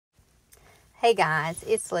Hey guys,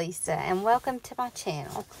 it's Lisa and welcome to my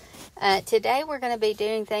channel. Today we're going to be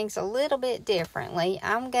doing things a little bit differently.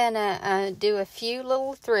 I'm going to do a few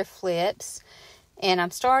little thrift flips, and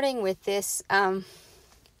I'm starting with this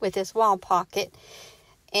wall pocket.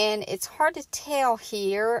 And it's hard to tell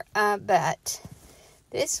here, but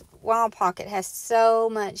this wall pocket has so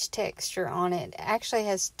much texture on it. It actually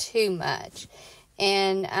has too much.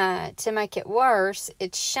 And to make it worse,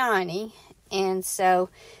 it's shiny, and so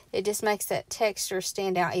it just makes that texture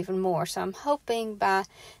stand out even more. So I'm hoping by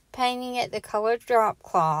painting it the color drop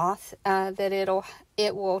cloth that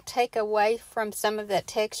it will take away from some of that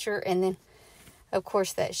texture, and then of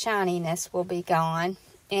course that shininess will be gone.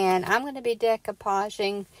 And I'm going to be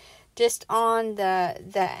decoupaging just on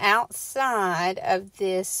the outside of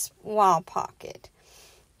this wall pocket.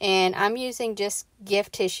 And I'm using just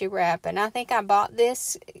gift tissue wrap, and I think I bought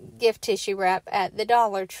this gift tissue wrap at the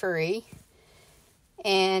Dollar Tree.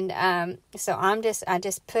 And so I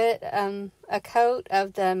just put a coat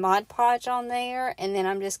of the Mod Podge on there, and then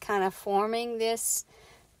I'm just kind of forming this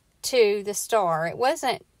to the star. It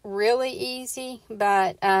wasn't really easy,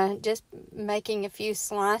 but just making a few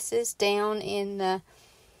slices down in the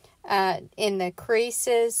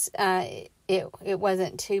creases, it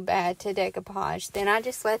wasn't too bad to decoupage. Then I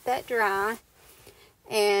just let that dry.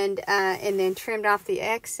 And then trimmed off the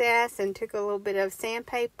excess and took a little bit of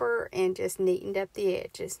sandpaper and just neatened up the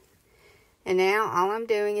edges. And now all I'm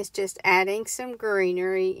doing is just adding some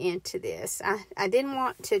greenery into this. I didn't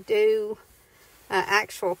want to do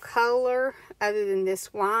actual color other than this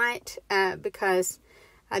white because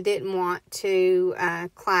I didn't want to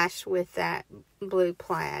clash with that blue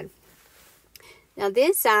plaid. Now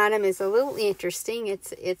this item is a little interesting.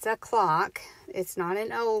 It's a clock. It's not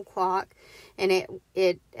an old clock, and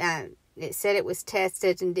it said it was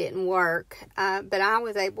tested and didn't work. But I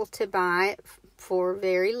was able to buy it for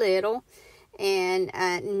very little, and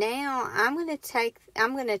now I'm going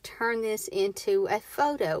to turn this into a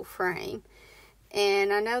photo frame.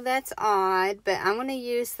 And I know that's odd, but I'm going to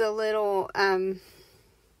use the little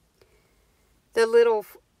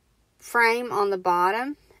frame on the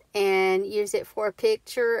bottom and use it for a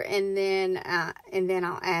picture, and then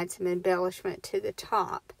I'll add some embellishment to the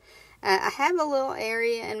top. I have a little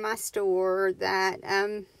area in my store that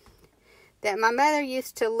my mother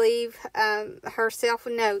used to leave herself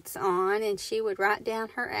notes on, and she would write down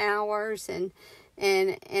her hours and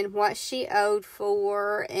what she owed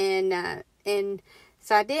for, and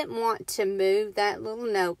so I didn't want to move that little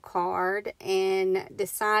note card, and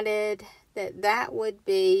decided that would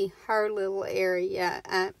be her little area.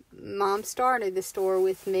 Mom started the store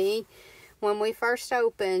with me when we first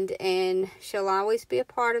opened, and she'll always be a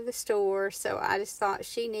part of the store, so I just thought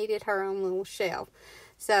she needed her own little shelf.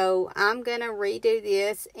 So I'm going to redo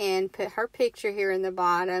this and put her picture here in the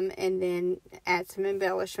bottom, and then add some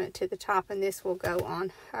embellishment to the top, and this will go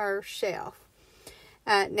on her shelf.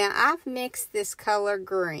 Now I've mixed this color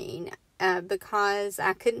green because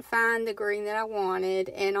I couldn't find the green that I wanted,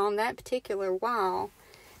 and on that particular wall,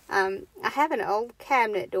 I have an old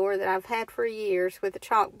cabinet door that I've had for years with a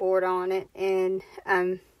chalkboard on it, and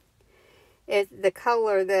the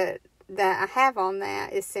color that I have on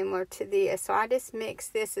that is similar to this. So I just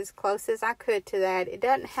mixed this as close as I could to that. It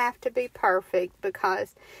doesn't have to be perfect,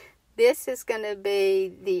 because this is going to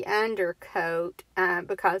be the undercoat,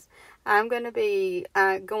 because I'm going to be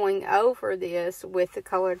going over this with the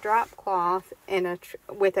color drop cloth and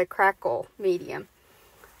with a crackle medium.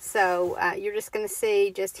 So you're just going to see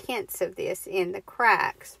just hints of this in the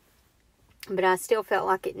cracks. But I still felt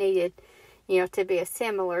like it needed, to be a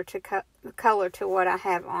similar color to what I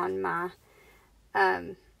have on my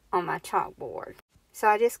chalkboard. So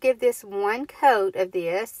I just give this one coat of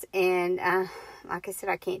this, and like I said,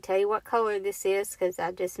 I can't tell you what color this is because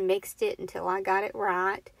I just mixed it until I got it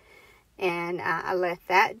right. And I let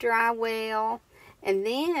that dry well. And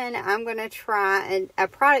then I'm going to try a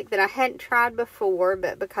product that I hadn't tried before,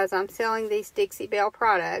 but because I'm selling these Dixie Belle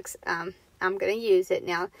products, I'm going to use it.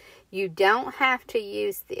 Now, you don't have to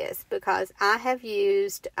use this, because I have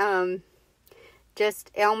used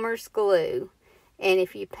just Elmer's glue. And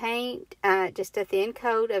if you paint just a thin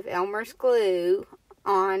coat of Elmer's glue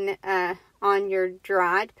on your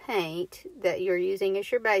dried paint that you're using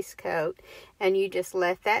as your base coat, and you just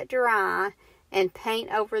let that dry and paint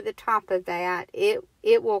over the top of that,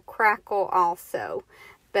 it will crackle also.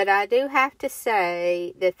 But I do have to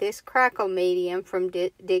say that this crackle medium from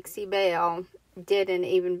Dixie Belle did an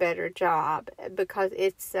even better job, because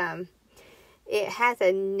it has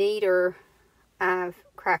a neater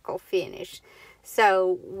crackle finish.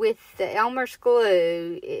 So with the Elmer's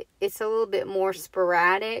glue, it's a little bit more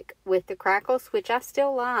sporadic with the crackles, which I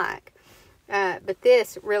still like. But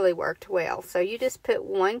this really worked well. So you just put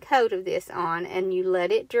one coat of this on and you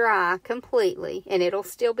let it dry completely. And it'll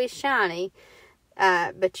still be shiny,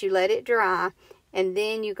 but you let it dry. And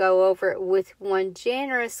then you go over it with one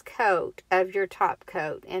generous coat of your top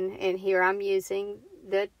coat. And here I'm using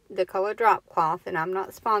the color drop cloth. And I'm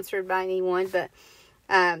not sponsored by anyone, but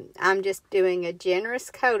I'm just doing a generous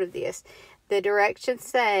coat of this. The directions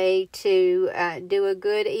say to do a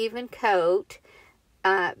good even coat,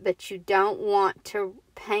 but you don't want to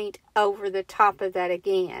paint over the top of that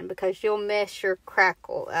again because you'll mess your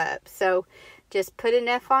crackle up. So just put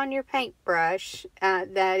enough on your paintbrush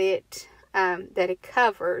that it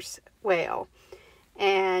covers well,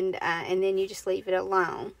 and then you just leave it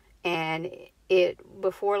alone, and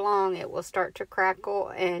before long it will start to crackle.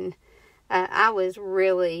 And I was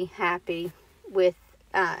really happy with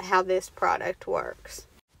how this product works.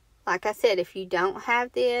 Like I said, if you don't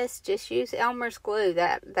have this, just use Elmer's glue.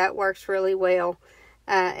 That works really well.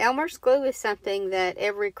 Elmer's glue is something that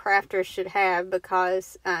every crafter should have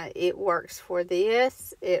because it works for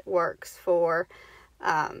this. It works for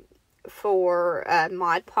Mod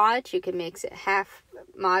Podge. You can mix it half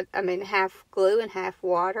glue and half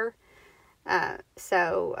water.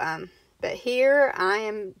 But here I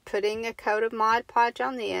am putting a coat of Mod Podge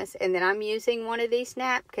on this, and then I'm using one of these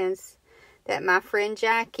napkins that my friend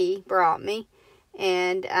Jackie brought me,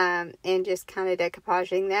 and just kind of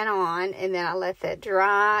decoupaging that on, and then I let that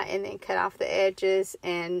dry, and then cut off the edges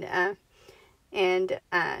and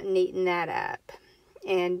neaten that up.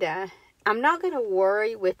 And I'm not going to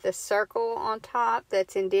worry with the circle on top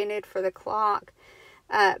that's indented for the clock,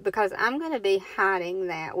 because I'm going to be hiding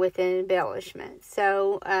that with an embellishment.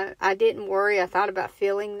 So I didn't worry. I thought about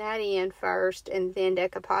filling that in first and then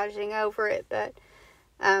decoupaging over it, but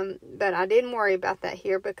I didn't worry about that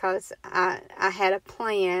here because I had a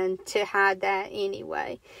plan to hide that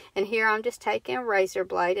anyway. And here I'm just taking a razor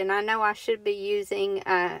blade, and I know I should be using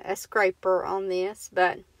a scraper on this,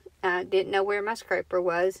 but I didn't know where my scraper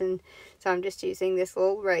was, and so I'm just using this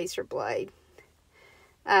little razor blade.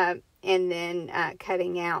 And then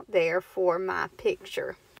cutting out there for my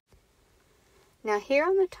picture. Now here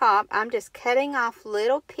on the top, I'm just cutting off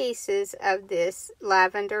little pieces of this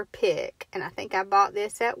lavender pick. And I think I bought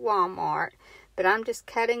this at Walmart. But I'm just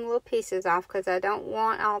cutting little pieces off because I don't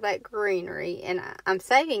want all that greenery. And I'm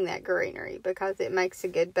saving that greenery because it makes a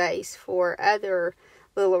good base for other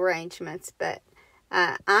little arrangements. But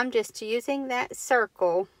I'm just using that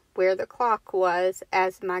circle where the clock was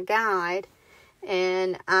as my guide.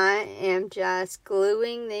 And I am just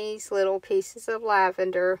gluing these little pieces of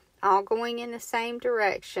lavender, all going in the same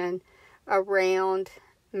direction, around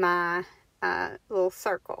my little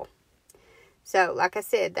circle. So, like I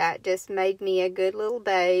said, that just made me a good little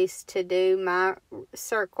base to do my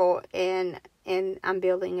circle, and I'm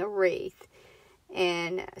building a wreath.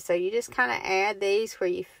 And so you just kind of add these where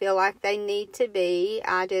you feel like they need to be.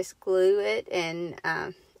 I just glue it and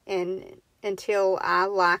until I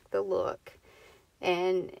like the look.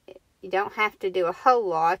 And you don't have to do a whole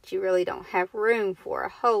lot. You really don't have room for a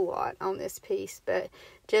whole lot on this piece, but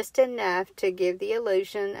just enough to give the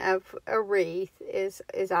illusion of a wreath is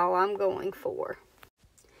all I'm going for.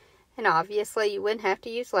 And obviously you wouldn't have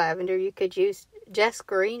to use lavender. You could use just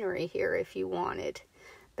greenery here if you wanted.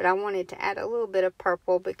 But I wanted to add a little bit of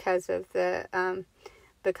purple because of the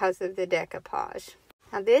decoupage.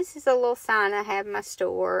 Now this is a little sign I have in my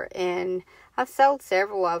store, and I've sold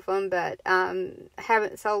several of them, but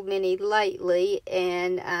haven't sold many lately.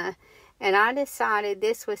 And I decided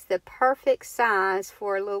this was the perfect size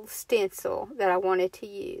for a little stencil that I wanted to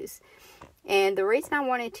use. And the reason I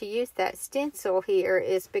wanted to use that stencil here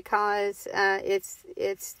is because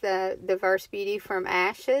it's the Verse Beauty from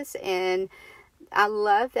Ashes, and I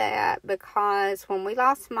love that because when we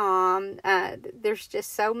lost Mom, there's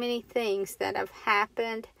just so many things that have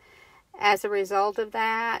happened as a result of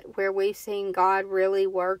that, where we've seen God really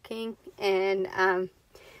working. And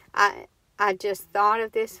I just thought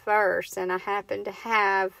of this verse, and I happened to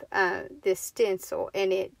have this stencil,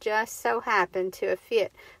 and it just so happened to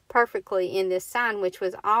fit perfectly in this sign, which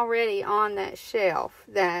was already on that shelf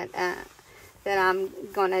that I'm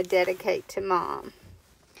going to dedicate to Mom.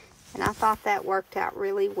 And I thought that worked out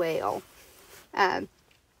really well. And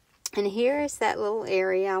here is that little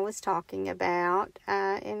area I was talking about.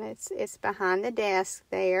 And it's behind the desk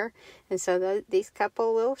there. And so these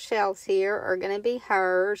couple little shelves here are going to be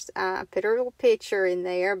hers. I put her little picture in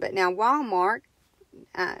there. But now Walmart,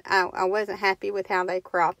 I wasn't happy with how they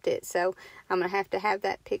cropped it. So I'm going to have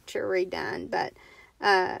that picture redone.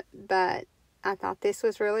 But I thought this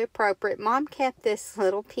was really appropriate. Mom kept this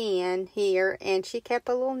little pen here, and she kept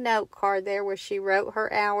a little note card there where she wrote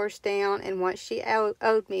her hours down and what she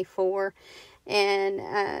owed me for. And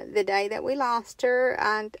the day that we lost her,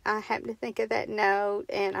 I happened to think of that note,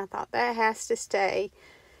 and I thought that has to stay.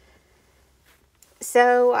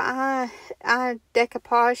 So I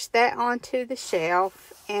decoupaged that onto the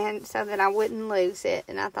shelf, and so that I wouldn't lose it.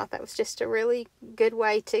 And I thought that was just a really good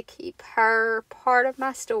way to keep her part of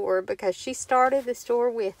my store, because she started the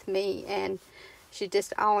store with me, and she's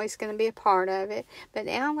just always going to be a part of it. But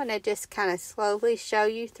now I'm going to just kind of slowly show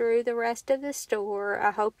you through the rest of the store.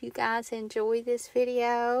 I hope you guys enjoy this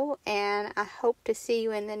video, and I hope to see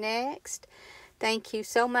you in the next. Thank you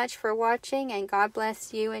so much for watching, and God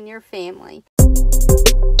bless you and your family.